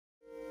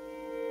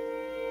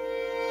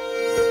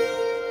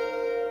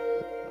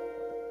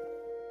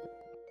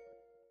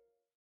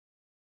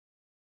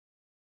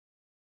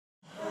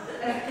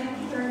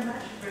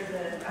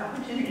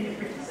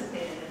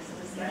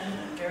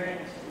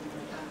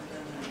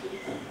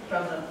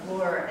from the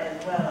floor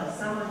as well. As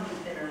someone who's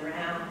been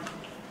around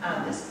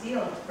this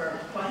field for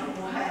quite a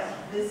while,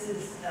 this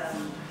is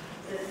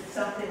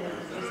something that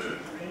was just a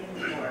dream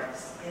for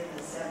us in the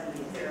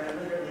 70s. There are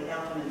literally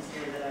elements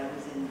here that I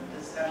was in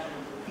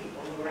discussions with people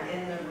who were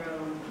in the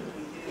room. Could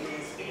we do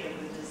this? It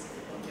was just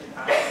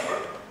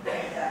impossible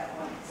at that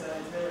point. So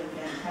it's really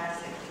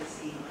fantastic to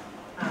see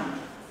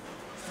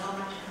so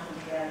much come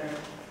together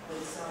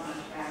with so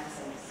much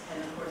access. And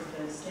of course,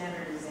 the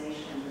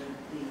standardization, the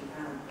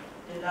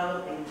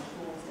developing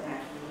tools to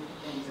actually look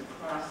at things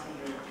across the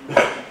European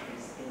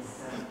countries is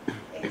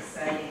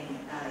exciting.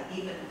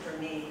 Even for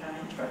me,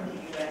 coming from the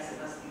U.S.,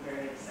 it must be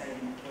very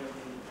exciting for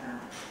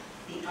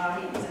the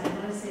audience. And I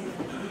want to say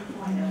from the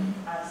viewpoint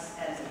of us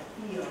as a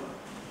field,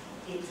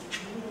 it's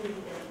really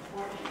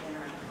important in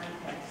our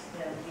context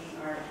that we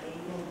are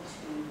able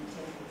to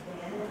take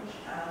advantage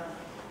of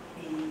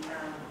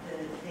the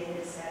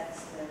data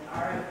sets that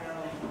are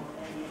available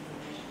and the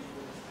information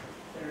tools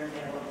that are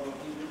available.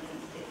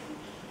 If we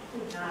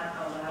could not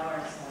allow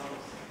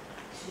ourselves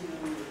to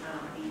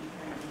be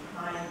kind of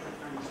behind the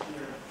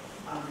frontier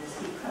on this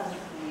because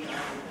of who we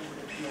are, because of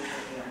the field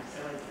that we are. So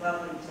it's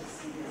lovely to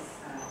see this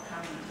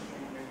coming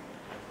together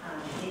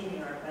in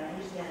Europe. I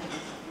understand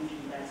it's a huge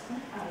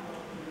investment. I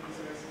hope the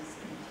resources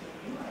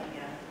continue. I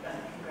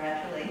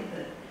congratulate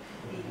the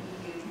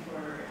EU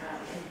for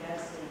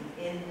investing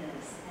in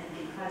this. And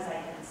because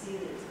I can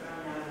see that it's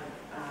grown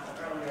out of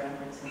earlier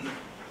efforts in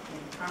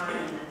crime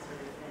and that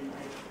sort of thing,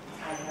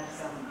 I have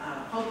some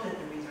hope that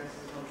the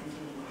resources will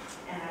continue.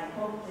 And I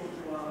hope that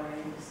you all are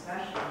in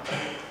discussion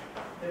with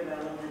the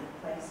relevant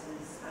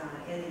places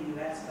in the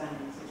U.S.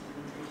 funding system,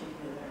 in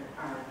particular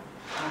our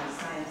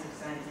Science of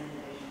Science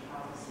Innovation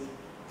Policy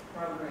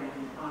program,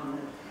 on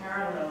the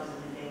parallels of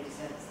the data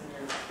sets that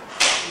are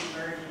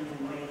emerging in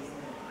ways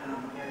that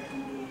there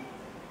can be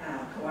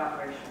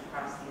cooperation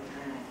across the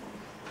Atlantic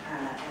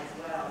as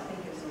well. I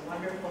think there's a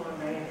wonderful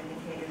array of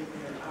indicators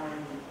that are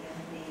already in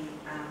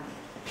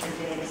the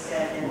data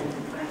set, and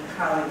my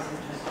colleagues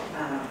have just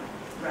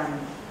run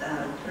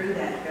through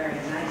that very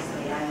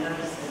nicely. I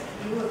noticed that a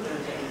few of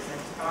those data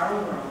sets are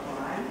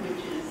worldwide,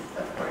 which is,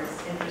 of course,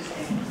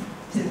 interesting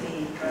to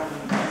me from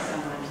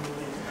someone who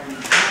is from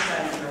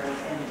outside Europe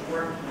and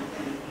working with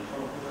many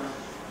people who are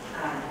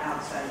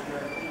outside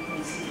Europe. You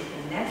can see the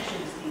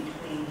connections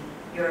between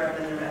Europe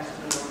and the rest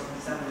of the world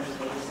in some of those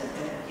data sets.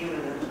 A few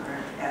of them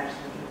are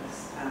actually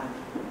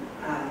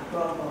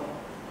global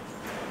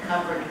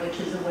coverage, which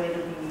is a way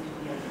that we need to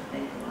be able to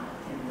think a lot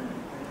in the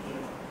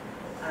field.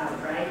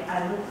 Right?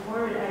 I look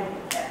forward.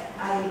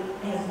 I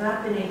have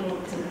not been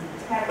able to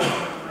detect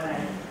from what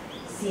I've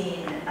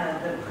seen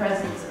the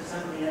presence of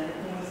some of the other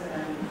things that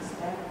I would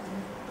expect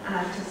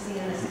to see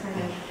in this kind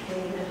of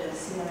data, the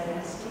CIS data.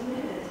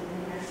 It's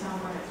in there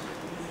somewhere. It's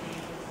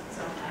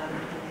just some other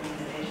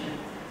innovation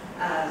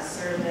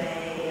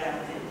survey.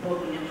 It will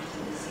be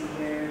interesting to see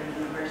where the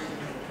university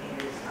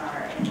indicators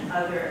are and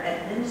other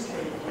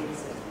administrative data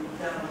sets. We've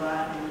done a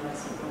lot in the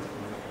U.S.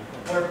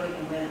 working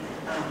with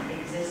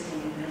existing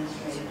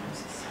administrative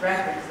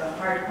records. The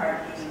hard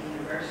part being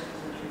universities,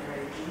 which are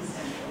very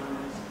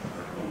decentralized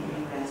in the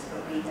U.S.,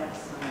 but we have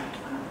some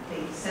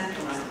big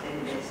centralized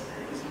databases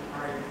that would be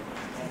hard to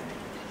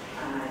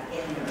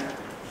get in Europe.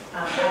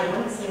 I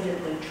want to say that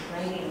the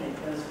training that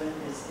goes with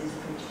this is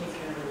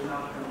particularly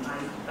welcome.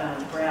 I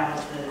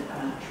browsed the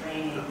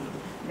training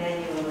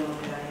manual a little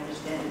bit. I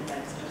understand that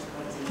that's just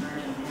what's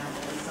emerging now,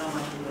 but as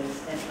someone who has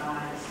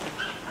advised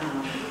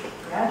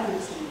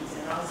graduate students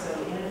and also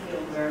in a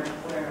field where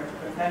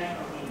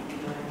professionals need to be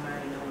doing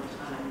learning all the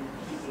time,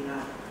 keeping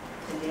up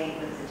to date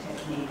with the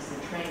techniques,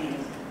 the training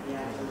is going to be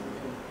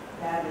absolutely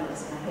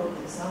fabulous. And I hope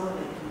that some of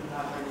it can be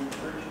offered in a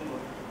virtual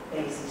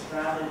basis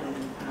rather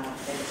than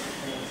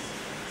face-to-face,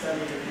 so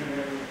that it can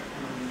really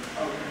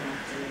open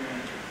up to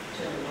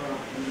the world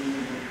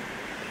community.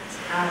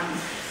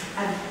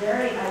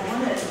 I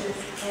want to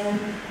just end,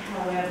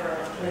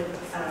 however, with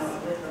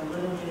a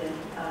little bit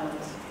of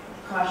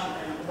caution.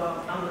 And,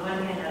 well, on the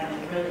one hand,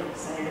 I'm really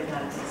excited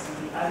about this.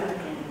 On the other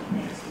hand, it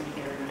makes me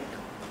very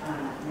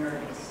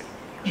nervous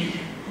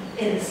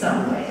in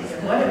some ways.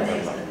 And what it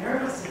makes me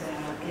nervous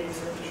about is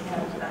that we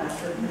have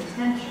the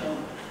potential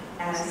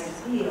as a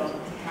field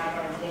to have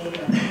our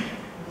data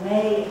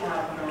way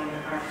outgrowing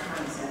our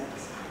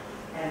concepts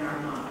and our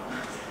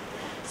models.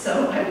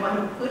 So I want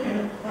to put in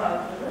a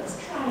plug, but let's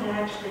try and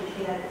actually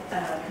get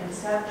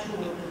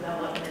conceptual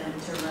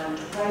development to run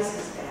twice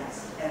as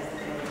fast as the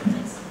data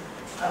is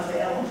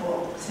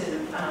available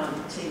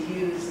to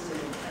use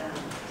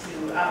to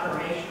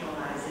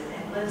operationalize it.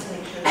 And let's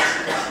make sure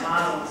that we have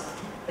models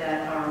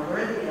that are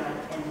worthy of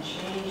and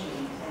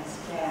changing as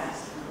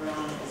fast and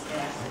growing as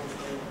fast as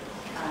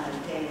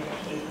the data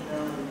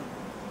capability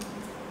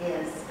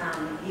is.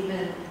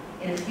 Even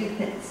in a few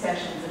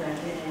sessions that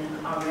I've been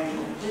in already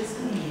with this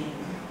meeting,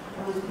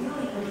 I was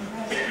really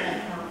impressed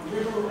at how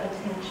little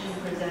attention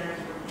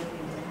presenters were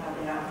giving to how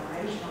they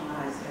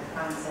operationalized their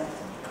concepts,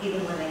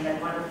 even when they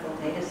had wonderful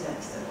data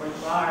sets that were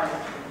large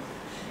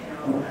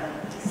and,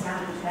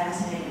 sounded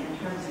fascinating in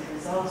terms of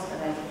results, but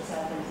I just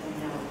sat there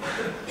thinking,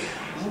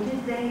 how do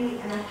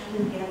they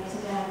actually get to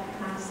that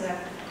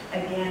concept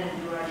again,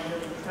 and do I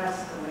really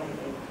trust the way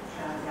they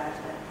got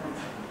that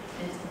concept?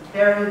 It's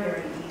very,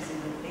 very easy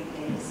with big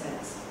data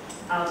sets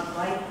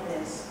like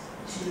this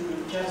to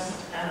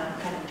just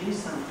kind of do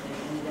something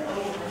and oh,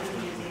 let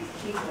me use these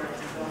keywords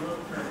and go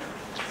look for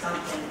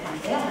something, and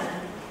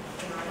then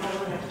I don't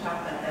really have to talk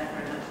about that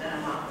very much. Then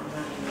I'm off and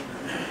running with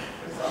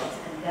the results,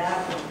 and that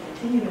will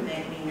continue to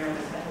make me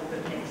nervous. I hope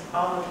it makes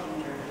all of you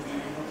nervous, and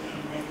I hope we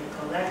can make a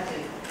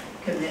collective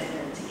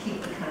commitment to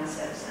keep the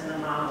concepts and the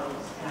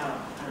models out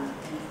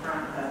in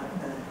front of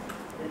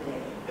the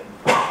data.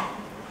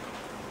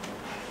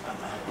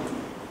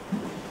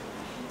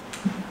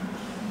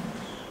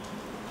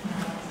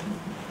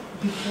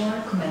 Before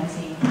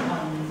commenting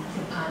on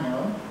the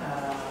panel,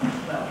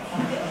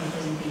 on the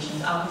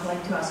presentations, I would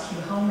like to ask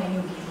you how many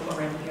of you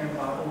already heard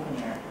about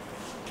open air?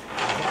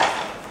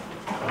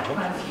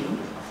 Quite a few.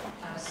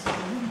 So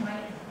you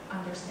might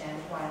understand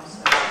why I'm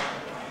so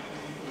excited about the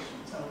presentation.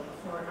 So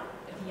for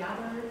the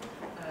other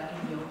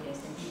in the audience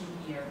that didn't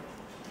hear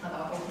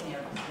about open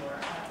air before,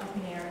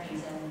 open air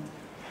is a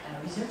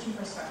research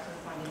infrastructure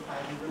funded by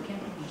the European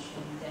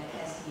Commission that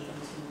has the aim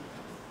to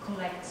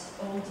collect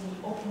all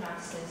the open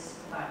access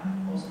but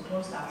also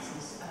closed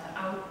access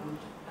output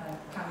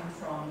coming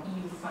from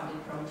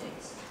EU-funded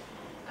projects,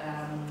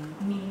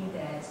 meaning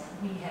that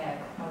we have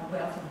a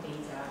wealth of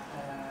data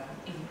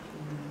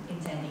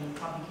intending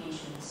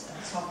publications,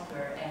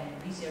 software,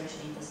 and research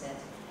data set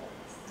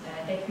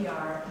that we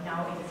are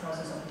now in the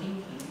process of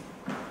linking,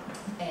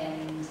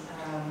 and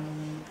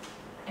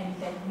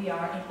that we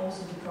are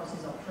also in the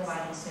process of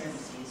providing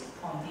services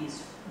on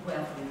this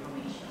wealth of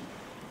information.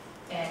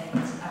 And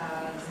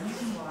the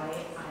reason why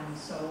I'm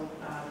so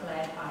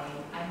glad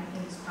I'm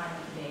in this panel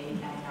today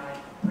and I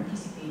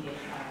participated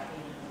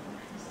in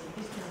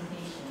this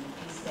presentation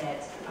is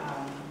that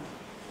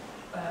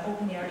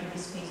OpenAir in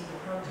this phase of the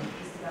project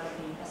is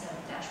developing a set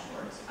of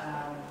dashboards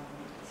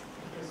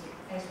because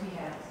as we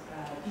have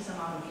this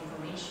amount of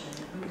information,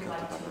 we would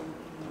like to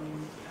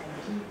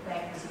give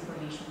back this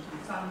information to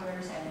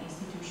funders and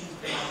institutions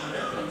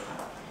providing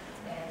data.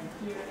 And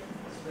here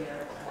is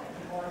where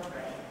the board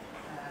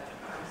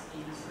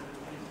into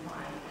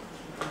mind,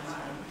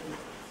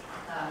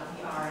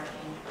 we are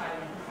in quite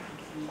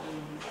difficulty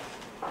in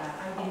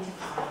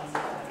identifying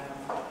the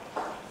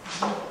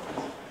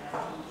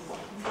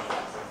institutions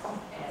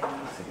and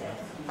that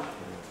the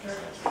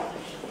third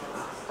expectation for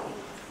us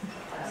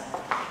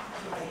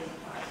to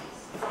identify this.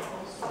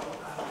 Also,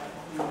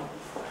 the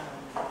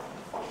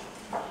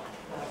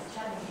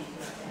challenges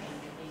we are having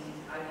in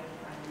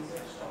identifying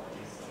research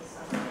topics is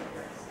something that we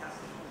are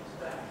discussing as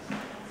well.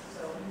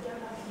 So we are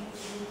not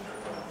usually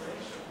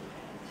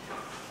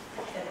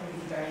that will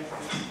be very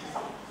important.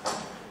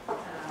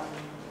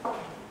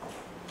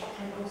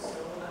 And also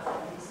the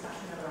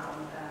discussion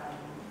around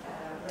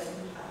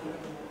readily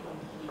available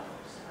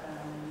indicators.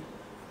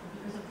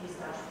 Because of these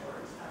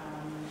dashboards,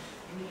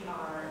 we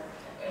are,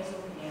 as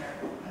OpenAir,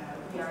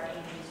 we are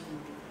able to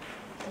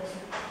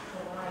also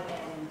provide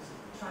and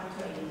try to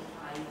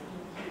identify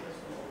indicators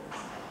for all the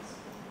sites.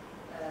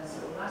 So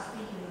last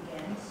week in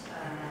Ghent,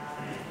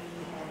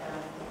 we had a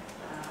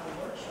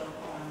workshop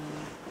on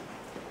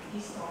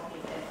this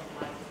topic that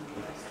I'd like to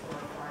explore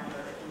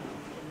further in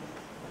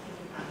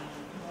the coming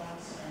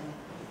months and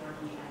before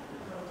the end of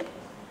the project.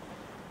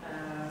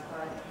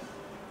 But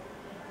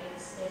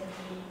it's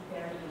definitely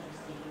very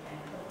interesting and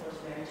of course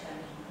very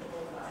challenging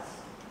for all of us.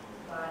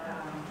 But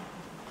I'm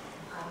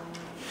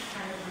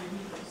kind of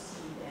relieved to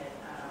see that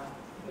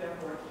we are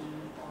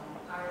working on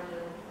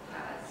parallel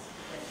paths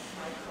that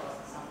might cross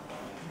at some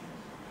point.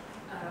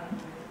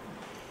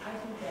 I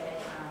think that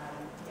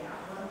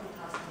one of the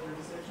tasks of the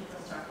research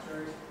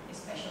infrastructures,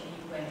 especially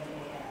when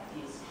they have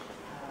this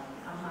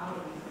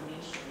amount of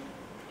information,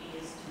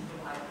 is to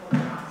provide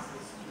proper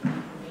access to the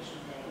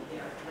information that they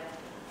are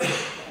collecting.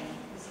 And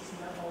this is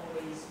not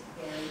always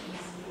very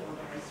easy or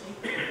very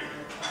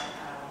straightforward, but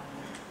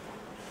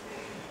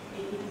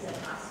it is a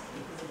task,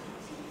 it is a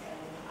duty.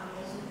 And I'm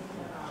also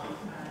thinking about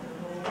the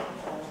role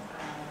of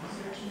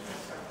research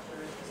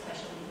infrastructure,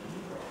 especially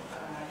in Europe,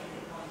 in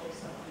the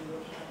context of the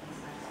European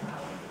Business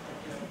Cloud, that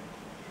will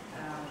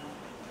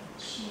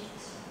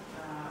shift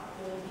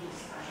all these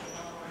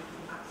not only to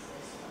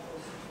access, but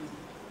also to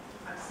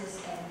access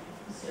and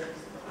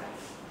service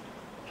providers.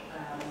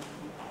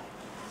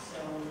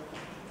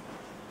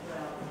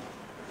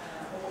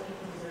 All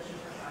research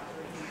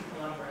infrastructure need to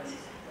collaborate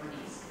for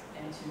this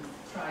and to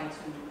try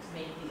to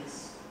make this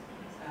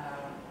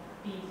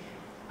big,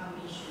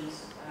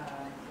 ambitious,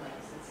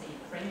 let's say,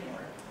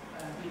 framework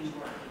really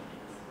working.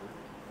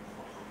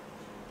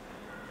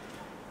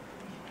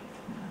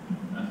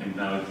 I think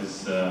now it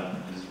is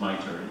my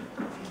turn.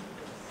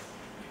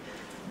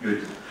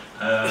 Good.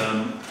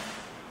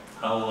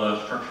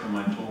 I'll structure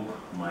my talk,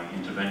 my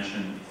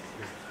intervention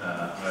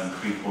around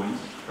 3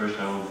 points. First,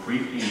 I will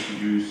briefly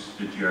introduce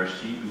the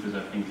GRC because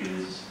I think it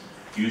is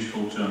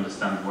useful to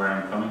understand where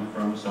I'm coming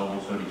from, so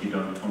also that you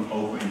don't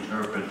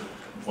over-interpret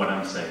what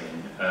I'm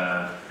saying.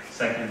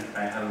 Second,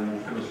 I have a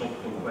more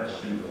philosophical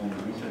question on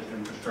the research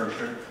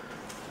infrastructure,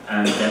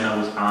 and then I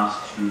was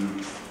asked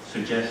to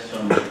suggest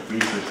some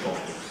research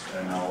topics,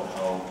 and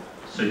I'll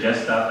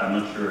suggest that. I'm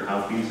not sure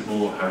how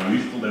feasible or how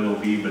useful they will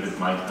be, but it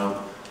might help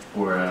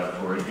for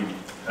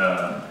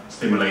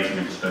stimulating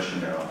a discussion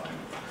thereafter.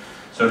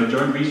 So the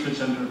Joint Research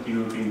Centre of the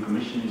European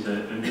Commission is a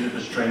bit of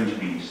a strange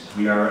beast.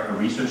 We are a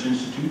research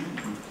institute,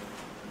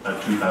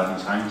 about 2,000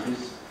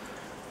 scientists,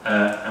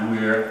 and we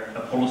are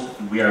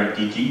a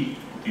DG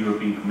of the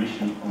European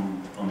Commission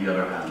on the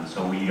other hand.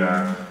 So we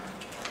are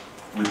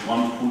with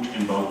one foot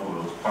in both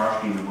worlds,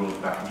 partially in the world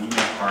of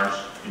academia,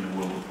 partially in the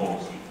world of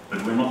policy.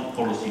 But we're not a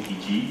policy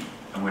DG,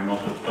 and we're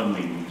not a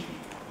funding DG.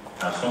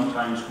 Now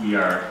sometimes we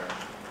are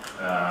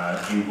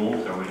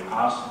involved, or we're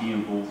asked to be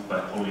involved by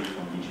colleagues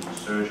from DG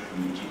Research,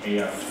 from DG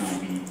EA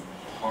to be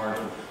part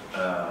of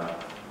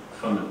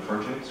funded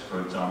projects. For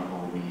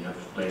example, we have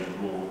played a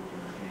role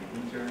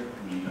in ITER,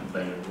 we have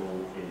played a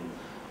role in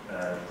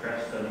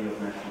press study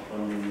of national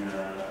funding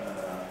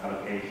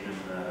allocation,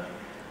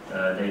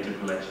 data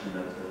collection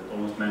that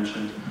Thomas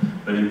mentioned.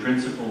 But in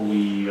principle,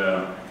 we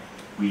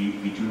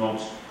do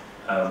not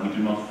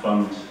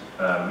fund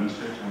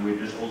research, and we're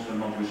just also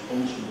not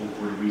responsible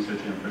for the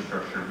research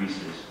infrastructure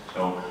RISIS.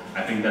 So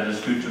I think that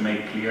is good to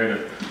make clear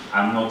that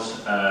I'm not,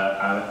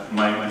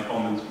 my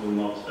comments will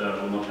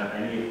not have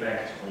any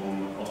effect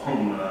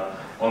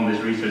on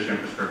this research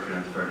infrastructure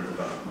and further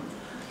development.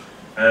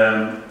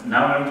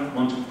 Now I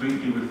want to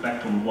briefly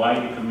reflect on why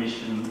the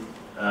Commission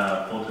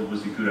thought it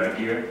was a good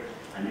idea,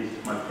 and this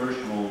is my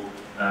personal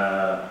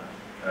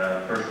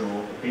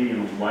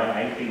opinion on why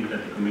I think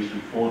that the Commission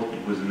thought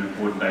it was an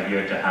important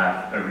idea to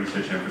have a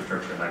research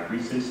infrastructure like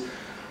RISIS,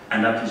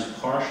 and that is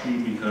partially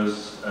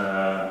because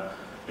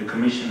the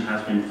Commission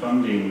has been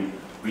funding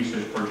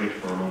research projects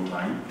for a long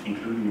time,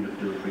 including in the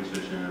field of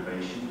research and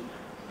innovation,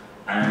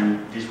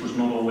 and this was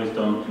not always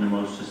done in the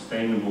most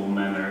sustainable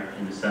manner,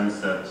 in the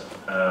sense that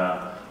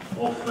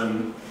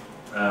often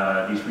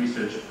these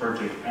research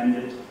projects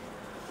ended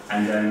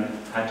and then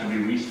had to be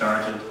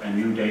restarted, and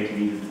new data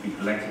needed to be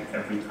collected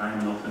every time,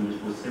 and often this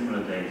was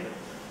similar data.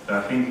 So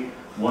I think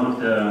one of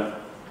the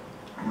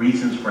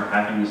reasons for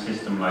having a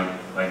system like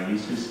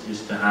RISIS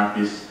is to have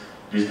this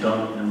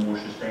done in a more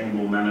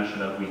sustainable manner, so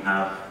that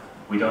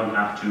we don't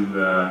have to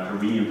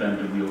reinvent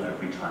the wheel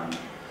every time.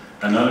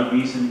 Another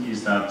reason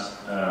is that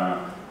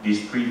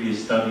these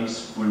previous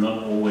studies were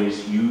not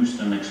always used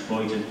and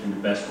exploited in the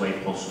best way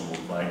possible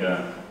by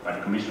the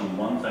Commission on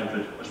one side,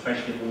 but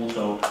especially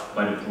also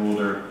by the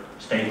broader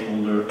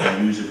stakeholder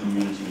and user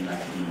community in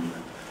academia.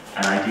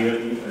 And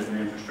ideally, an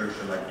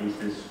infrastructure like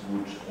this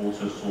would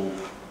also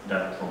solve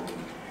that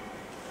problem.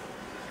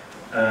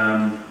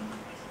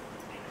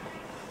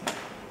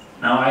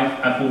 Now,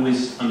 I've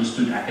always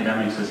understood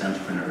academics as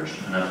entrepreneurs,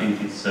 and I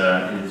think it is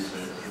a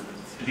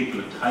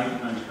particular type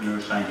of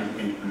entrepreneurs. Scientific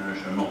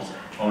entrepreneurs are not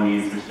only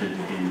interested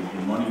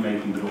in money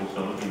making, but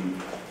also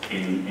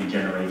in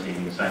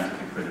generating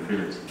scientific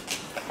credibility.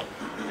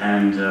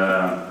 And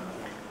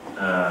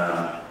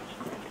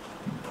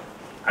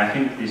I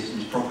think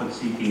this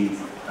profit-seeking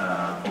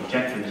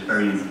objective is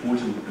very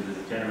important because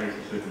it generates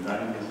a certain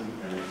dynamism,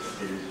 and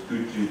it is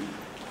good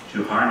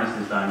to harness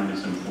this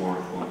dynamism for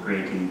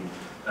creating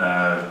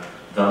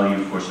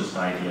value for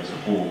society as a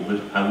whole.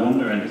 But I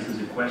wonder, and this is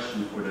a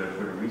question for the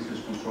RISIS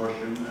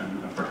consortium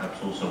and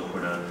perhaps also for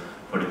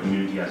the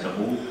community as a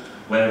whole,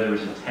 whether there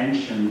is a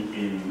tension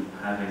in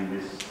having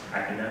this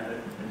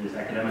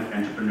academic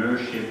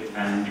entrepreneurship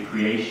and the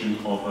creation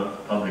of a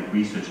public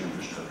research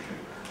infrastructure.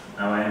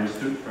 Now, I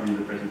understood from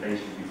the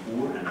presentation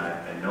before, and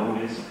I know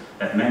this,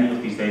 that many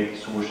of these data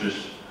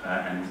sources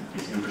and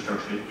this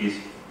infrastructure is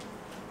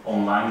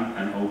online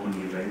and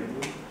openly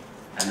available.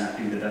 And I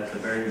think that that's a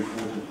very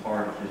important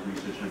part of this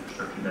research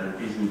infrastructure, that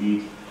it is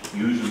indeed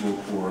usable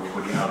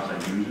for the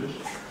outside users.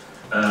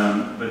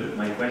 But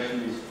my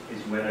question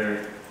is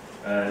whether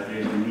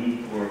there's a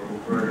need for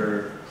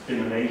further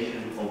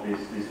stimulation of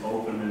this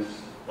openness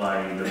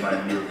by the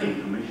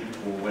European Commission,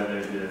 or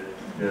whether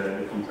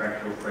the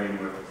contractual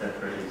framework,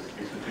 etc.,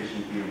 is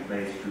sufficiently in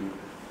place to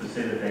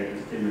facilitate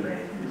and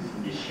stimulate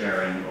this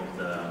sharing of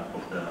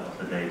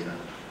the data.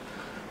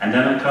 And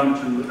then I come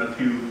to a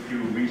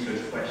few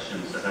research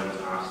questions that I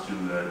was asked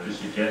to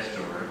suggest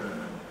or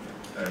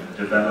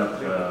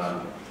develop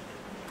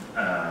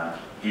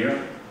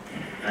here,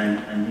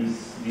 and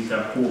these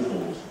are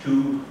fourfold.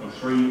 2 or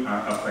 3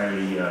 are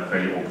fairly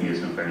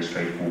obvious and very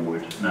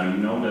straightforward. Now, you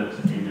know that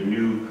in the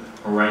new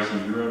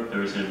Horizon Europe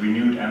there is a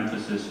renewed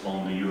emphasis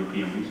on the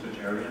European research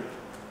area,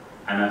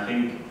 and I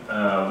think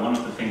one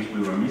of the things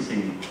we were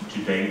missing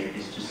to date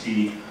is to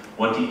see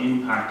what the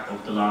impact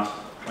of the last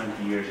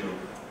 20 years of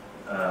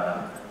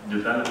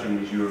developing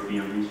this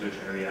European research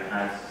area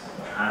has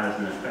had as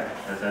an effect,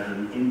 has had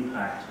an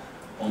impact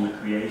on the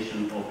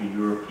creation of a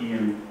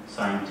European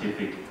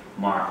scientific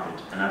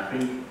market. And I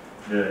think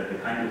the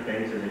kind of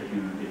data that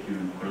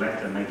you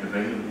collect and make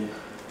available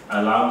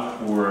allow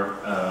for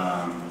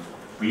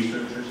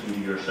researchers, either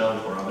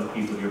yourself or other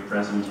people here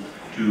present,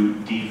 to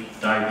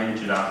dive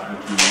into that and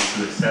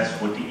to assess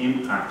what the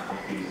impact of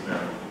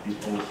these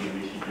policy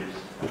initiatives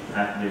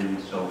have been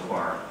so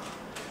far.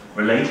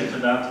 Related to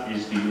that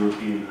is the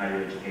European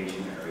higher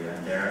education area,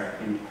 and there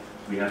I think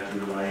we have to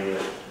rely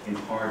in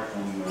part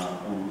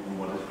on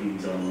what has been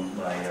done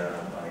by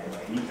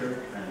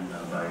ITER and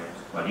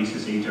by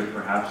RISIS ITER,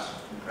 perhaps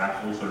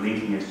also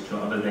linking it to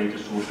other data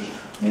sources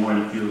more in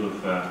the field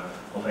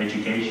of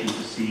education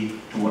to see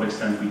to what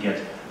extent we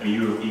get a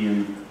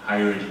European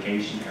higher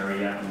education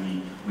area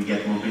and we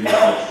get mobility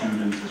of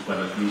students as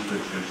well as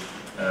researchers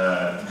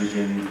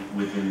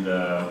within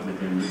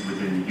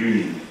the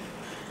Union.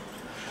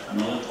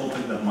 Another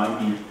topic that might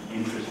be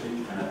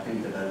interesting, and I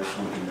think that is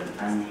something that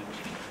can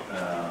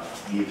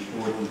be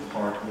explored in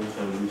part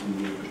also using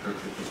the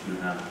infrastructure that you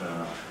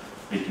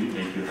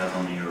have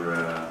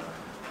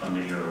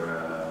under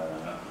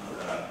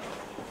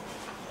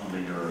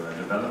your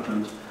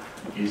development,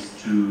 is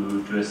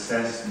to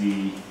assess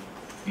the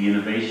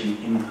innovation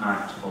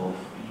impact of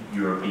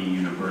European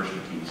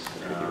universities.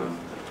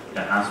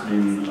 There has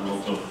been a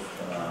lot of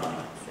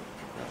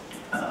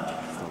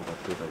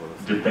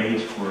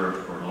debate for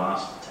the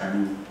last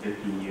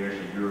 10-15 years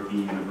that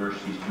European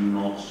universities do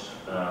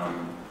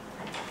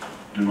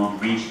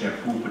not reach their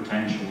full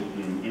potential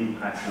in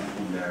impacting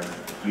on their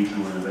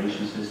regional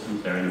innovation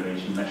systems, their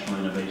national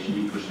innovation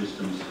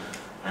ecosystems,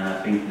 and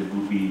I think it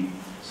would be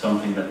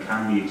something that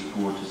can be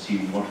explored to see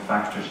what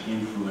factors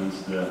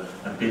influence the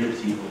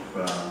ability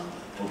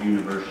of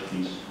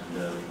universities and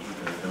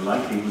the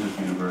likelihood of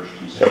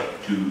universities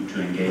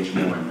to engage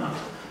more in that.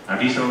 Now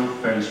these are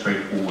fairly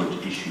straightforward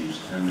issues,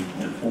 and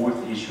the fourth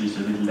issue is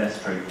a bit less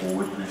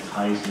straightforward, and it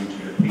ties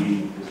into the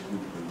theme of this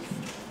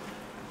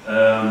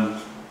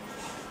conference.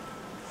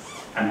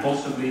 And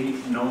possibly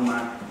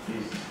NOMAC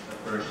is the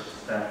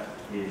first step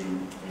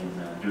in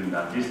doing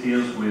that. This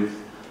deals with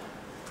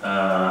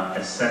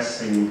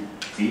assessing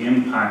the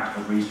impact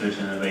of research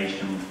and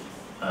innovation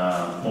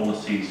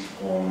policies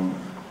on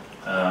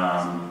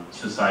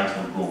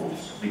societal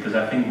goals, because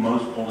I think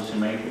most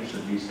policymakers,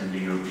 at least in the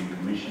European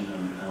Commission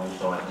and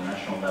also at the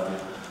national level,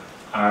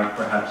 are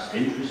perhaps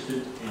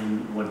interested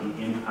in what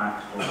the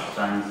impact of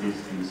science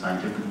is in the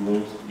scientific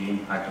world, the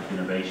impact of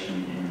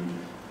innovation in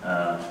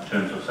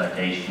terms of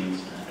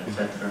citations,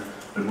 etc.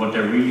 But what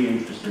they're really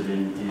interested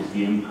in is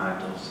the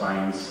impact of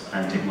science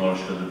and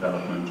technological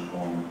development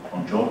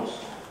on jobs,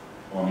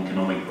 on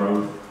economic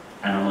growth,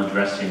 and on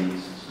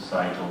addressing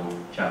societal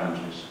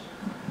challenges.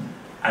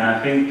 And I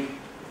think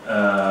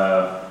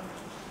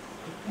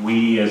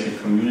we as a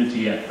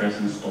community at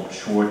present stop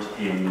short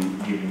in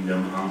giving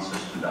them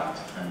answers to that.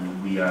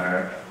 And we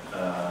are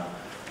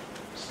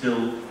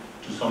still,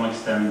 to some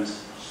extent,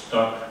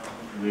 stuck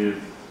with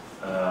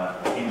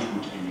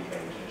input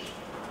indicators.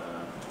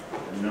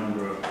 The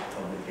number of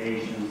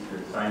publications,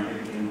 the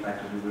scientific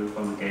impact of the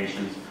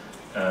publications,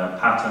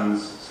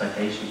 patents,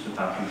 citations to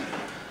patents.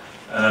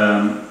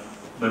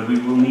 But we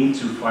will need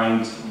to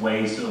find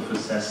ways of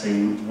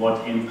assessing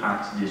what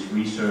impact this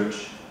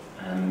research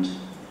and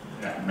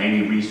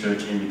mainly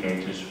research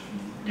indicators,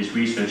 this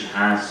research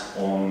has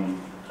on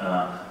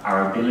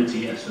our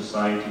ability as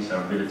societies,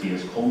 our ability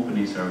as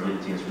companies, our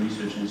ability as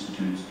research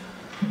institutes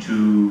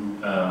to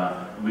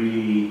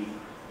really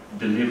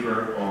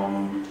deliver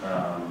on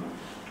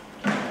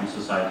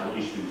societal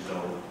issues,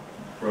 so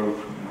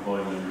growth,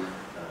 employment,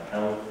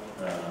 health,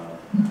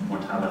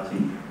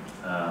 mortality,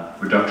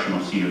 reduction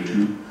of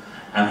CO2.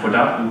 And for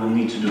that we will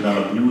need to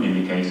develop new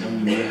indicators,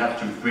 and we will have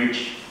to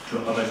bridge to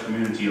other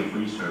community of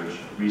research.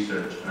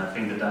 And I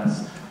think that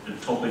that's the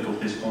topic of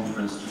this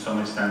conference to some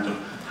extent, of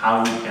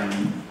how we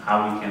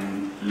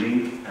can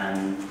link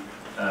and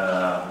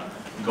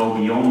go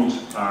beyond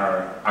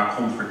our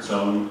comfort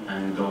zone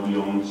and go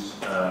beyond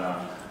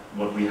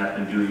what we have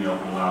been doing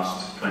over the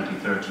last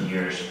 20-30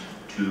 years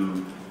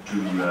to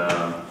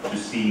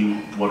see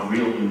what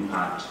real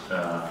impact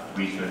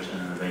research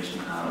and innovation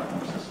have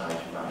on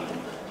society around them.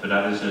 So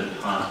that is a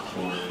task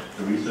for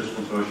the research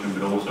consortium,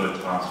 but also a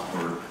task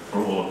for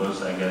all of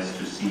us, I guess,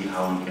 to see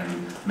how we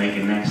can make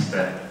a next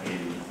step in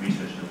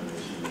research and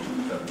innovation.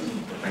 So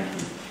thank you.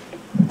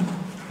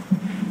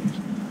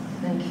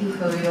 Thank you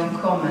for your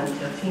comment.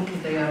 I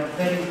think they are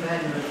very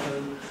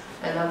valuable.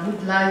 And I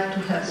would like to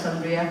have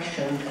some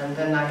reaction, and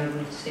then I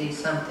will say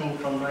something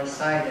from my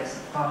side as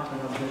a partner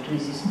of the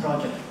RISIS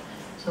project.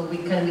 So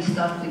can we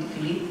start with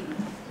Philippe?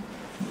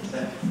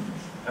 Yes,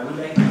 I would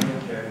like to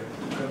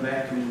come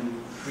back to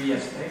three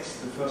aspects.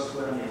 The first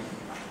one is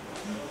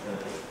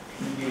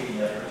mitigating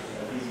efforts.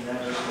 Raising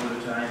efforts all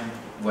the time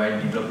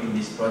while developing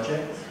this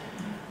project.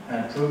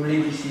 And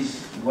probably this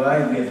is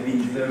why we have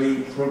been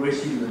very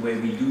progressive in the way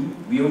we do.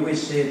 We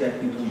always say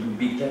that we don't do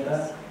big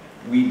data.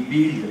 We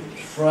build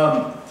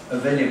from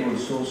available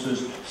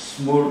sources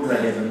small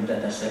relevant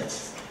data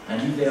sets.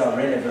 And if they are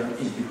relevant,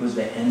 it's because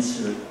they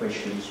answer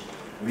questions,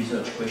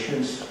 research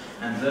questions,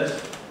 and thus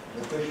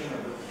the question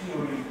of the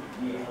theory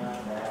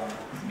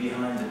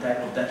behind the type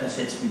of data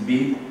sets we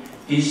build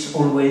is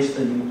always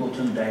an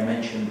important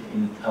dimension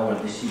in our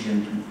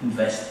decision to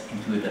invest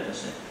into a data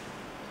set.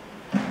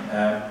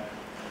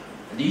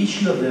 The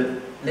issue of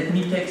let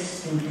me take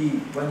simply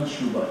one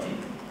issue about it.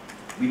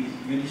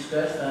 You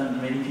discussed,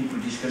 and many people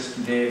discussed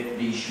today,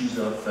 the issues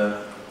of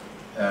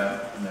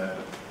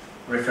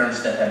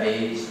reference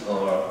database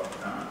or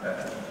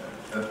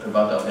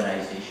about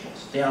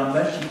organizations. There are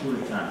multiple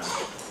attempts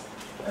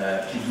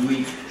to do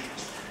it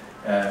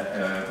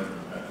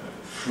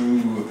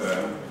through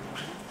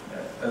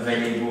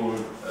available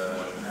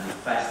and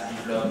fast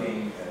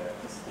developing,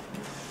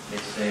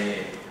 let's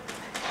say,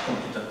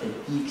 computer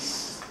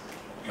techniques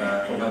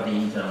over the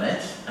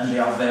internet, and they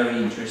are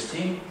very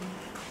interesting,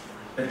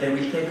 but they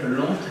will take a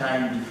long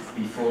time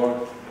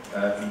before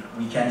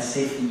we can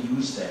safely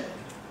use them.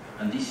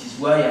 And this is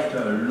why, after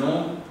a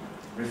long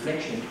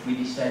reflection, we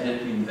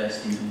decided to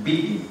invest into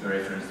building a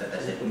reference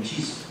dataset, which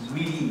is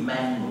really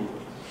manual,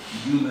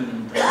 human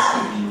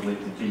intensive in the way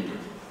to build it.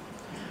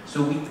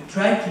 So we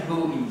try to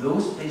go in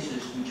those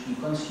places which we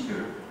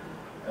consider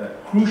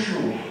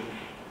crucial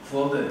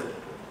for the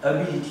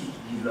ability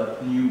to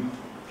develop new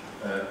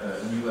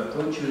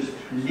approaches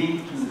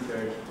linked to the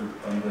theoretical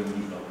ongoing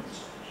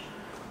developments.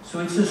 So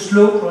it's a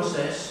slow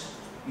process.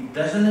 It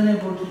doesn't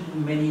enable to do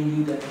many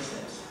new data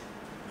sets,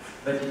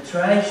 but it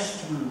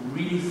tries to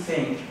really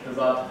think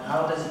about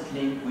how does it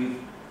link with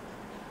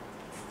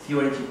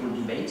theoretical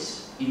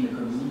debates in the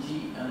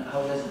community, and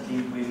how does it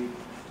link with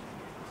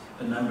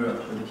a number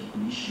of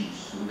political issues.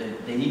 So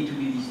that they need to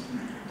be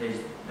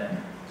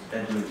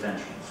that dual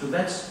tension. So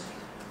that's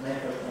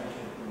lack of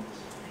tension.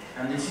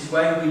 And this is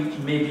why we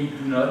maybe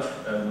do not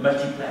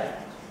multiply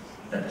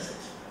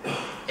datasets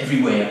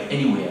everywhere,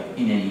 anywhere,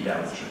 in any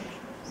direction.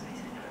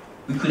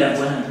 We could have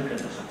 100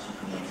 datasets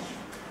if we wanted to,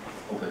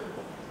 open.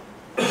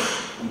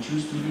 We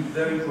choose to be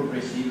very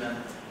progressive and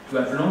to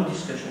have long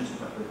discussions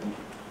about the book.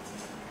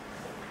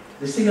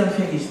 The second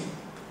thing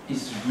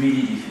is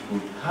really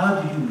difficult.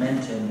 How do you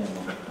maintain them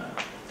over time?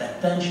 That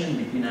tension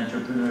between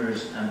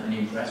entrepreneurs and an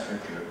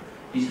infrastructure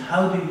is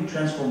how do you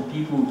transform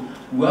people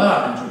who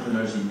are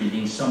entrepreneurs in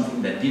building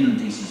something that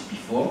didn't exist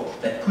before,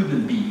 that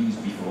couldn't be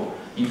used before,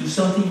 into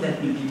something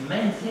that will be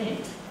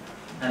maintained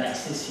and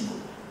accessible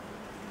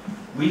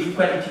with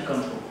quality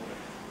control.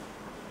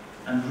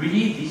 And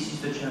really, this is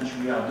the challenge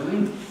we are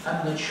doing.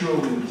 I'm not sure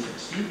we will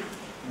succeed.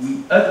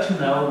 Up to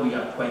now, we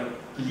are quite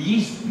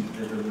pleased with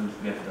the development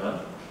we have done,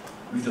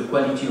 with the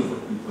quality of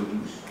what we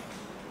produce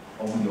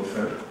or we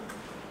offer.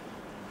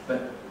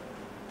 But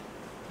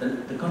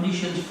the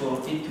conditions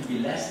for it to be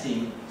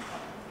lasting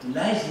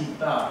lies in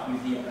part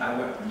with the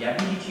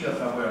ability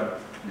of our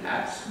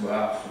labs, who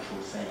are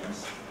social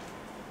science,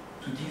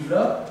 to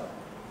develop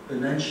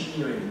an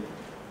engineering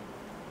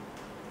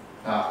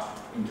part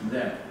into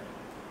them.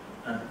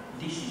 And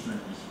this is not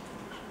easy.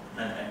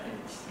 And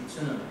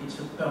it's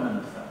a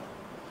permanent fact,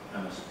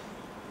 I must say.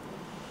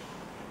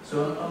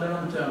 So on the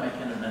long term, I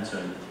cannot answer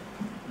it.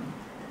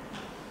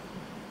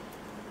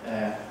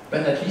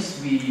 But at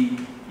least it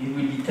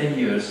will be 10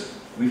 years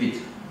with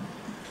it.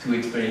 2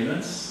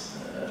 experiments,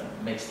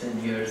 makes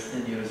 10 years.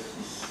 10 years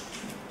is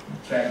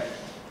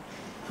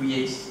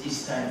creates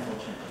this time for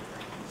change,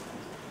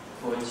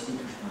 for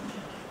institutional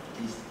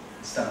change.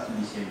 It starts to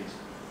be serious.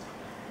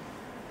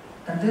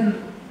 And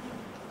then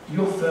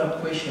your third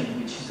question,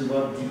 which is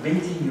about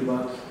debating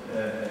about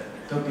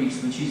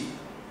topics, which is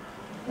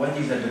what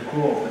is at the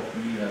core of what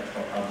we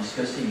are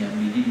discussing, and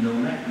we did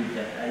know that with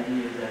that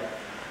idea that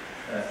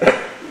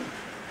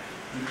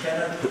we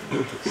cannot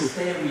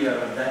stay with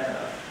our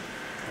data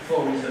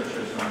for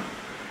researchers only.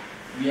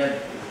 We have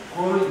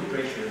growing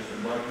pressures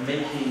about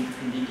making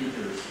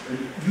indicators,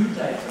 new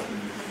types of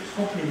indicators,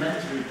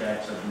 complementary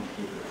types of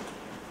indicators,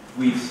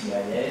 with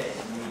CIS,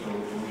 with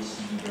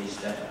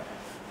OECD-based data.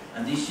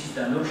 And this is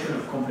the notion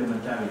of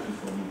complementarity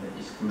for me that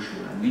is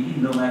crucial. And we did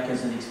NOMAC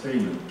as an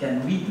experiment.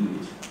 Can we do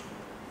it?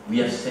 We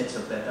have sets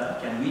of data.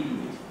 Can we do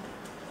it?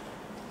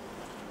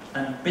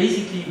 And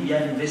basically, we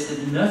have invested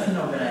enough in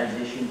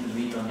organization to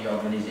do it on the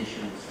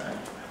organizational side.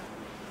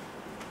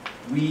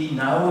 We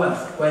now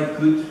have quite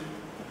good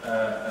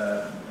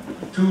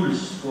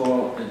tools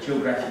for the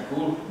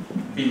geographical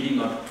building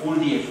of all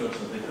the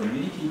efforts of the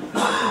community,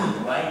 because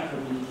the wide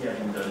community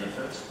having done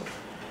efforts.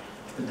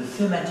 But the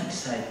thematic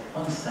side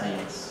on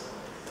science,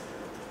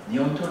 the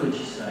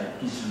ontology side,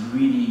 is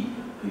really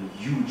a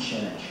huge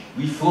challenge.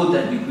 We thought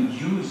that we could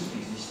use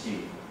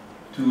existing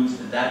tools,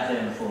 adapt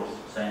them for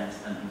science,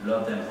 and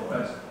develop them for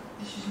us.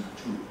 This is not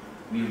true.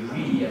 We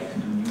really have to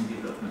do new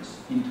developments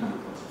into the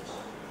process.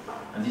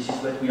 And this is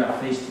what we are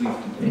faced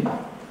with today,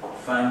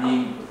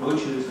 finding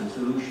approaches and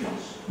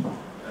solutions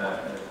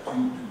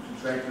to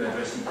try to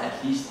address it,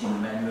 at least in a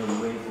manual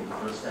way for the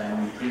first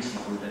time, with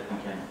principles that we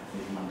can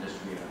maybe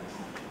industrialize.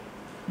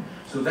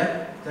 So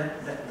that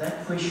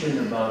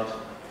question about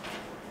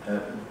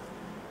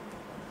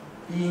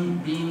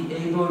being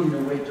able in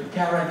a way to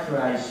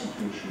characterize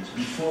situations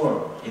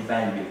before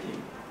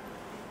evaluating,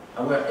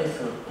 our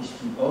effort is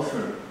to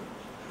offer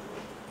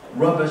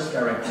robust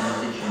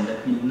characterization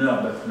that will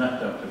not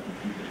hurt the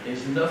people.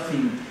 There's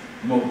nothing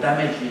more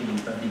damaging in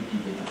public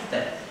debate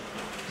that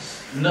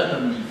is not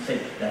only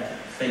fake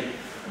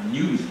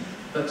news,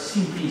 but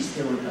simply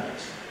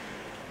stereotypes.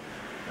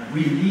 And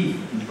we live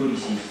in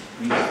policies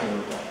with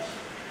stereotypes.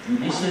 You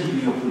listen to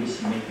your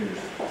policymakers,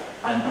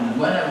 and in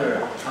 1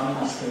 hour, how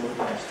many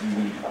stereotypes do you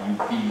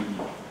believe in?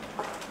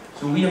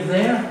 So we are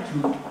there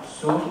to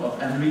sort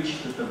of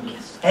enrich the public,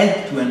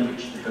 help to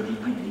enrich the public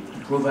debate, to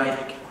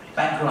provide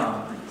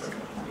background to the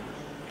public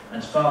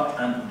debate.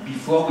 And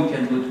before we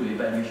can go to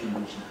evaluation,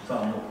 which is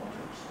far more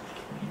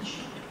complex.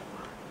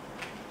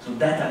 So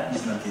data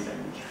is not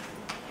evaluation.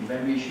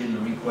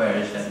 Evaluation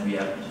requires that we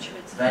have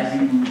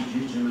value,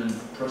 judgment,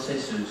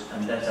 processes,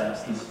 and data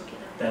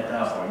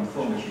or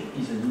information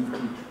is an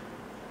input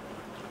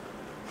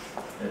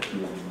to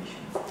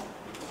evaluation.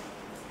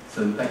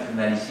 So impact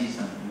analysis,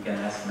 and you can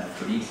ask my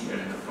colleagues here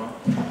in the front,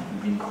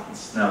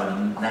 it's now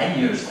 9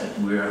 years that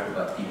we are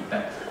about the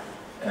impact,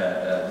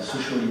 the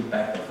social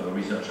impact of our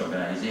research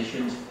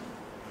organizations.